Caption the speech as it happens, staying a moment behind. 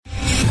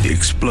The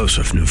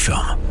explosive new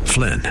film,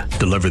 Flynn,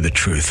 Deliver the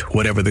Truth,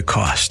 Whatever the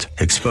Cost,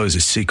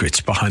 exposes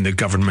secrets behind the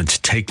government's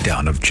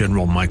takedown of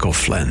General Michael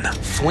Flynn.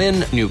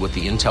 Flynn knew what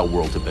the intel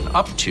world had been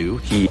up to.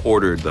 He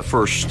ordered the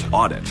first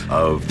audit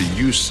of the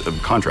use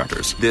of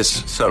contractors.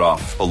 This set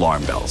off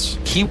alarm bells.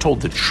 He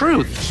told the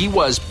truth. He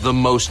was the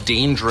most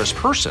dangerous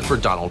person for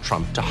Donald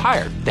Trump to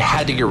hire. They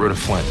had to get rid of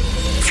Flynn.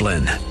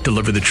 Flynn,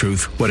 Deliver the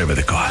Truth, Whatever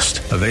the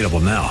Cost. Available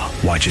now.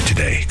 Watch it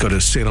today. Go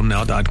to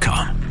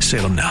salemnow.com.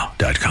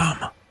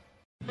 salemnow.com.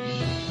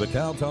 The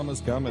Cal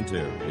Thomas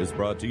Commentary is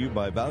brought to you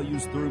by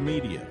Values Through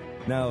Media.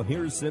 Now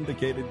here's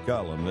syndicated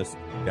columnist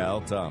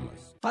Cal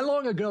Thomas. I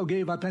long ago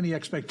gave up any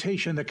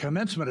expectation that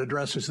commencement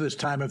addresses this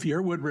time of year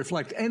would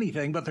reflect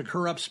anything but the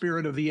corrupt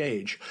spirit of the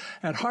age.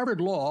 At Harvard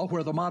Law,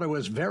 where the motto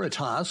is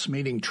veritas,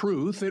 meaning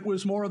truth, it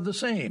was more of the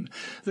same.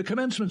 The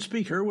commencement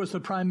speaker was the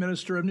Prime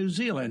Minister of New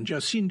Zealand,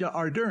 Jacinda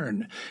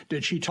Ardern.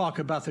 Did she talk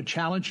about the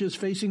challenges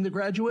facing the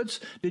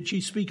graduates? Did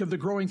she speak of the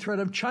growing threat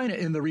of China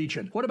in the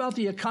region? What about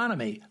the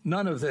economy?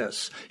 None of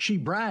this. She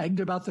bragged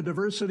about the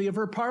diversity of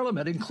her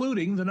parliament,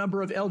 including the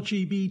number of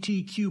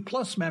LGBTQ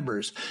plus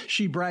members.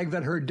 She bragged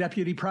that her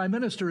deputy Prime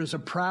Minister is a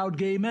proud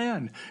gay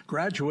man.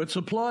 Graduates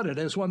applauded,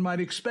 as one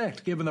might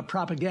expect, given the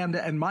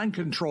propaganda and mind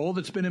control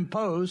that's been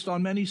imposed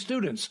on many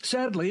students.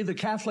 Sadly, the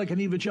Catholic and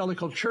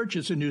evangelical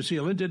churches in New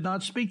Zealand did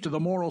not speak to the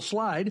moral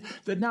slide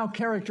that now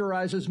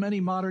characterizes many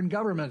modern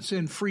governments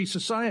in free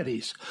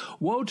societies.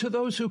 Woe to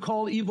those who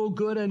call evil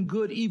good and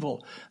good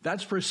evil.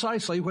 That's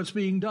precisely what's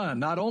being done,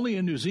 not only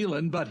in New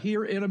Zealand, but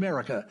here in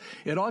America.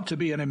 It ought to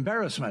be an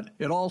embarrassment.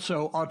 It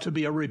also ought to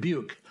be a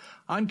rebuke.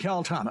 I'm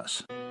Cal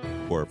Thomas.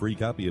 For a free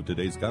copy of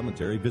today's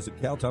commentary, visit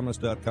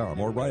calthomas.com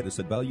or write us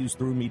at Values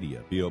Through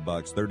Media, P.O.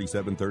 Box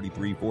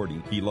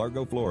 373340, Key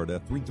Largo, Florida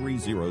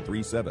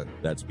 33037.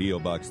 That's P.O.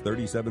 Box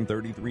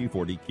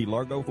 373340, Key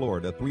Largo,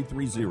 Florida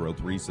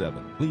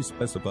 33037. Please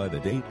specify the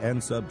date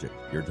and subject.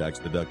 Your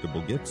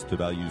tax-deductible gifts to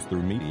Values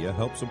Through Media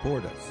help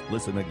support us.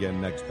 Listen again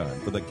next time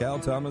for the Cal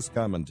Thomas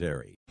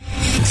Commentary.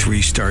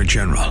 Three-star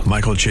General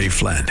Michael J.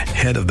 Flynn,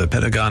 head of the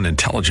Pentagon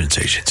Intelligence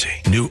Agency,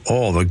 knew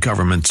all the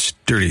government's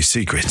dirty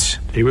secrets.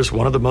 He was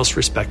one of the most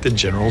respected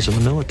generals in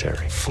the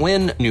military.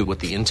 Flynn knew what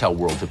the intel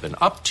world had been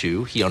up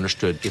to. He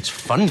understood its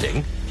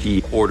funding.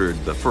 He ordered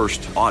the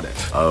first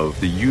audit of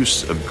the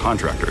use of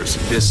contractors.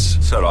 This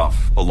set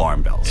off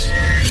alarm bells.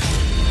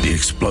 The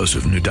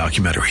explosive new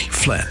documentary,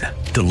 Flynn,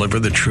 Deliver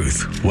the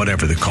Truth,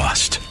 Whatever the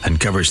Cost,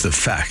 uncovers the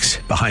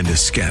facts behind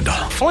this scandal.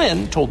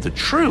 Flynn told the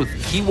truth.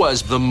 He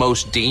was the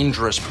most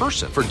dangerous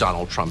person for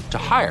Donald Trump to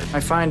hire. I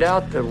find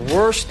out the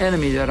worst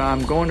enemy that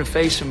I'm going to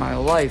face in my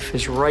life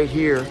is right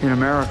here in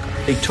America.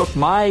 They took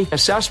my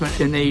assessment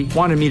and they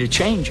wanted me to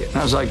change it. And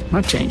I was like, I'm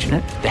not changing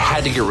it. They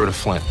had to get rid of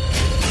Flynn.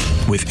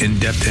 With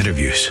in-depth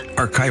interviews,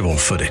 archival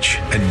footage,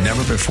 and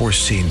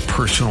never-before-seen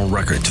personal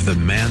records of the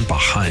man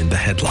behind the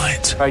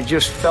headlines. I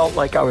just felt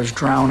like I was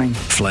drowning.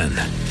 Flynn,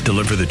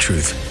 Deliver the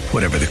Truth,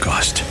 Whatever the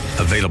Cost.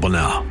 Available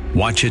now.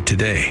 Watch it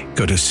today.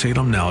 Go to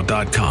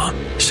salemnow.com.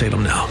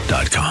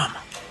 salemnow.com.